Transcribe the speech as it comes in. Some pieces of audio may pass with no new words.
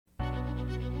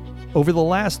Over the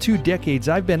last 2 decades,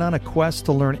 I've been on a quest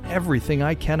to learn everything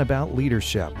I can about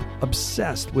leadership,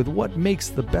 obsessed with what makes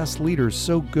the best leaders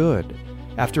so good.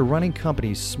 After running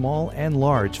companies small and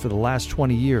large for the last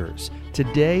 20 years,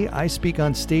 today I speak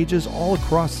on stages all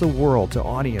across the world to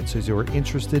audiences who are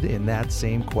interested in that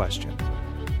same question.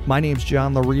 My name's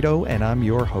John Laurito, and I'm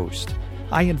your host.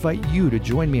 I invite you to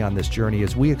join me on this journey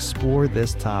as we explore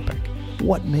this topic.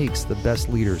 What makes the best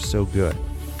leaders so good?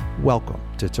 Welcome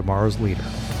to Tomorrow's Leader.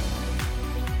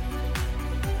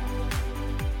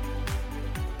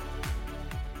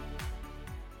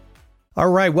 All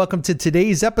right, welcome to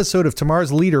today's episode of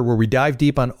Tomorrow's Leader, where we dive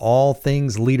deep on all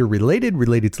things leader related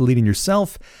to leading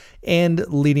yourself and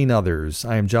leading others.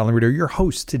 I am John Laurito, your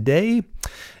host today,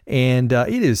 and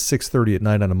it is 6:30 at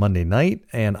night on a Monday night,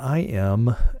 and I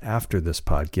am, after this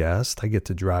podcast, I get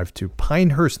to drive to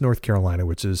Pinehurst, North Carolina,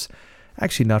 which is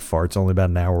actually not far. It's only about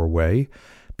an hour away,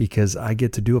 because I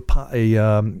get to do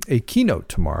a keynote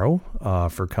tomorrow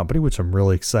for a company, which I'm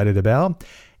really excited about,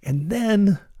 and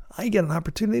then I get an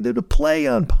opportunity to play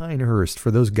on Pinehurst. For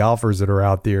those golfers that are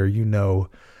out there, you know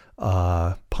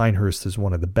Pinehurst is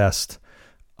one of the best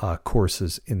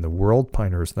courses in the world,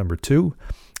 Pinehurst number 2.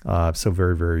 So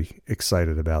very, very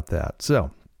excited about that.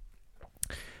 So,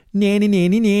 I don't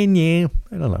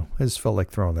know. I just felt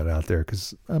like throwing that out there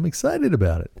because I'm excited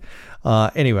about it.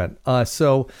 Anyway,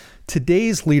 so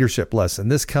today's leadership lesson,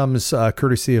 this comes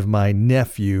courtesy of my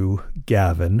nephew,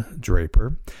 Gavin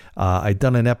Draper. I'd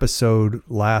done an episode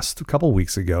a couple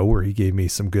weeks ago where he gave me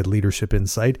some good leadership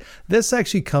insight. This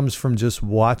actually comes from just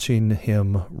watching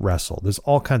him wrestle. There's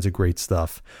all kinds of great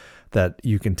stuff that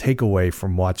you can take away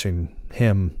from watching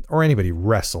him or anybody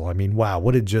wrestle. I mean, wow,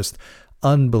 what a just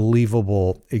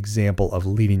unbelievable example of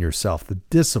leading yourself. The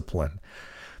discipline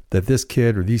that this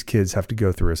kid or these kids have to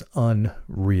go through is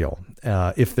unreal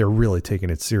if they're really taking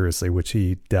it seriously, which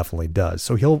he definitely does.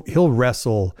 So he'll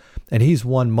wrestle, and he's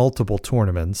won multiple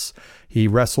tournaments. He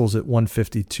wrestles at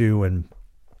 152 and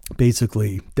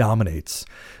basically dominates.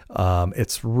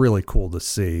 It's really cool to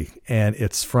see, and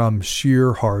it's from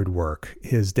sheer hard work.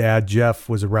 His dad, Jeff,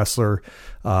 was a wrestler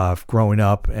growing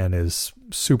up and is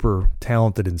super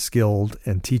talented and skilled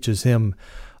and teaches him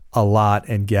a lot,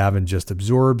 and Gavin just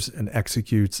absorbs and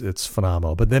executes. It's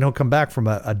phenomenal. But then he'll come back from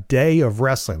a day of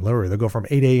wrestling. Literally, they'll go from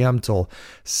 8 a.m. till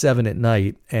 7 at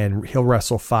night, and he'll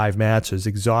wrestle 5 matches,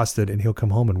 exhausted, and he'll come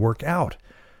home and work out.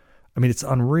 I mean, it's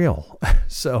unreal.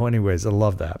 So anyways, I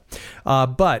love that.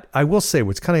 But I will say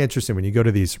what's kind of interesting when you go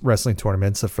to these wrestling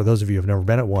tournaments, for those of you who have never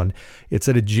been at one, it's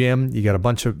at a gym. You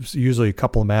got usually a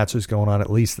couple of matches going on at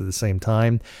least at the same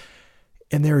time.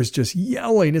 And there is just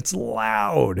yelling. It's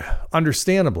loud,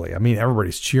 understandably. I mean,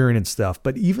 everybody's cheering and stuff,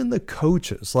 but even the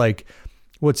coaches, like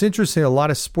what's interesting, a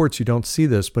lot of sports, you don't see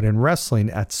this, but in wrestling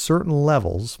at certain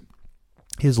levels,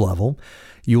 his level,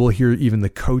 you will hear even the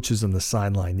coaches on the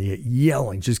sideline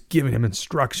yelling, just giving him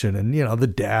instruction. And, you know, the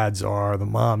dads are, the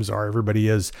moms are, everybody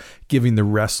is giving the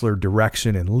wrestler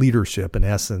direction and leadership, in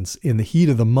essence, in the heat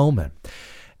of the moment.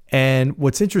 And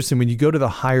what's interesting, when you go to the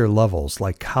higher levels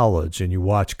like college and you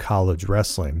watch college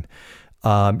wrestling,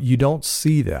 you don't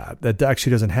see that. That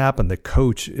actually doesn't happen. The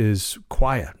coach is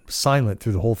quiet, silent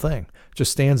through the whole thing,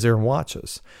 just stands there and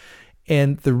watches.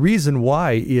 And the reason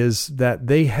why is that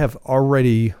they have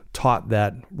already taught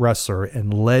that wrestler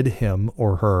and led him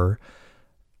or her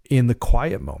in the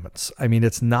quiet moments. I mean,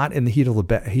 it's not in the heat of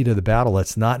the battle.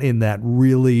 It's not in that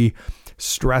really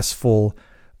stressful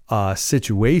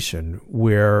situation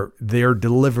where they're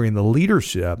delivering the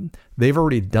leadership. They've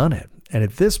already done it. And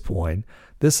at this point,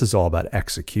 this is all about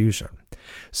execution.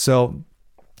 So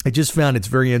I just found it's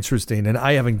very interesting. And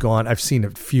I haven't gone, I've seen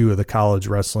a few of the college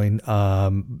wrestling.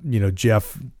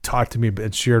 Jeff talked to me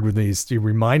and shared with me, he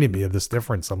reminded me of this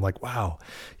difference. I'm like, wow,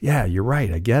 yeah, you're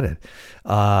right. I get it.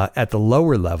 At the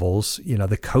lower levels,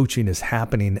 the coaching is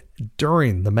happening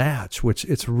during the match, which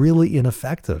it's really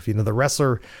ineffective. The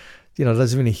wrestler,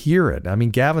 doesn't even hear it. I mean,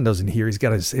 Gavin doesn't hear. He's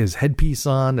got his headpiece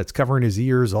on that's covering his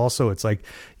ears. Also, it's like,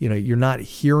 you're not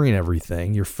hearing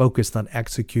everything. You're focused on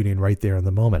executing right there in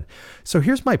the moment. So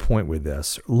here's my point with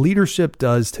this. Leadership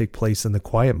does take place in the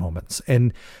quiet moments.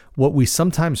 And what we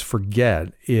sometimes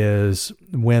forget is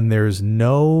when there's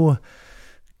no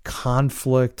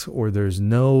conflict or there's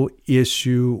no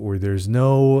issue or there's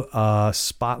no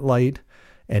spotlight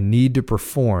and need to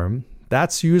perform,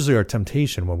 that's usually our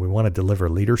temptation when we want to deliver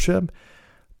leadership,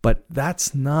 but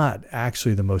that's not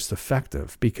actually the most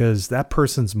effective because that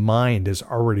person's mind is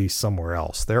already somewhere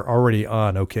else. They're already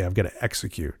on, okay, I've got to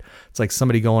execute. It's like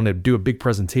somebody going to do a big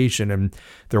presentation and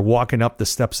they're walking up the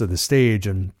steps of the stage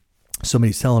and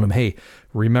somebody's telling them, hey,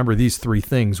 remember these 3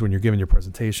 things when you're giving your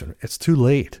presentation. It's too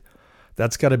late.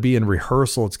 That's got to be in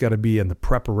rehearsal. It's got to be in the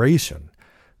preparation,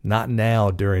 not now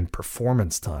during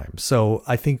performance time. So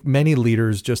I think many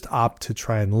leaders just opt to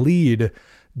try and lead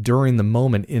during the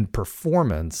moment in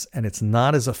performance, and it's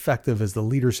not as effective as the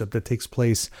leadership that takes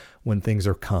place when things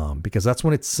are calm, because that's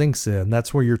when it sinks in.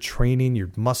 That's where you're training your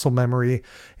muscle memory,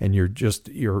 and you're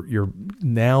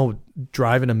now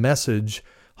driving a message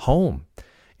home.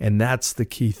 And that's the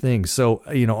key thing. So,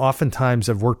 oftentimes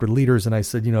I've worked with leaders and I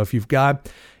said,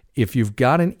 if you've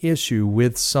got an issue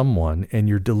with someone and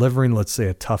you're delivering, let's say,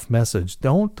 a tough message,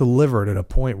 don't deliver it at a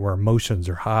point where emotions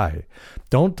are high.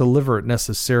 Don't deliver it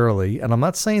necessarily. And I'm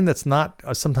not saying that's not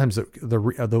sometimes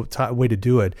the way to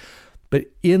do it, but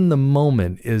in the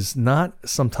moment is not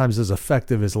sometimes as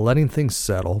effective as letting things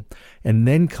settle and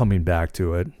then coming back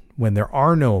to it when there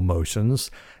are no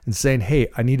emotions and saying, hey,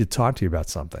 I need to talk to you about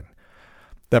something.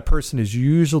 That person is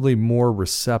usually more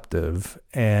receptive,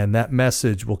 and that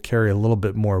message will carry a little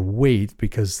bit more weight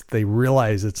because they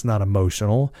realize it's not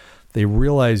emotional. They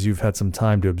realize you've had some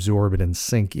time to absorb it and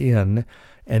sink in,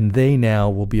 and they now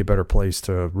will be a better place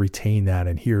to retain that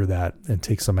and hear that and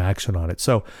take some action on it.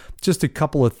 So just a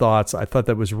couple of thoughts. I thought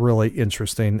that was really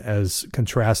interesting as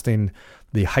contrasting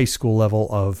the high school level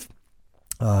of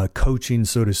coaching,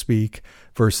 so to speak,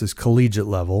 versus collegiate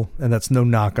level. And that's no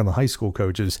knock on the high school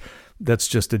coaches. That's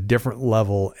just a different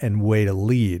level and way to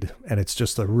lead. And it's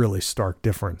just a really stark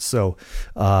difference. So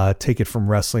take it from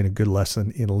wrestling, a good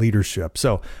lesson in leadership.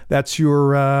 So that's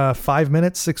your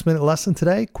 6-minute lesson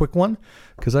today. Quick one,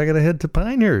 because I got to head to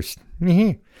Pinehurst.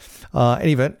 Any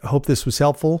event, hope this was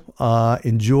helpful.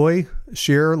 Enjoy,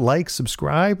 share, like,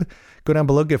 subscribe. Go down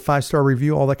below, get 5-star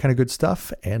review, all that kind of good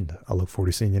stuff. And I look forward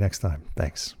to seeing you next time.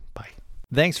 Thanks. Bye.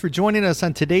 Thanks for joining us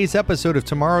on today's episode of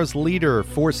Tomorrow's Leader.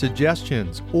 For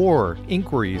suggestions or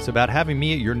inquiries about having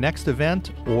me at your next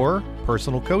event or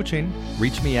personal coaching,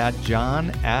 reach me at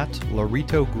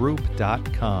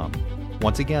john@lauritogroup.com.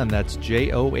 Once again, that's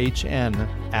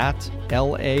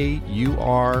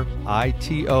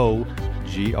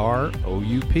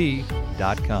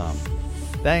JOHN@LAURITOGROUP.com.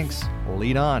 Thanks.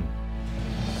 Lead on.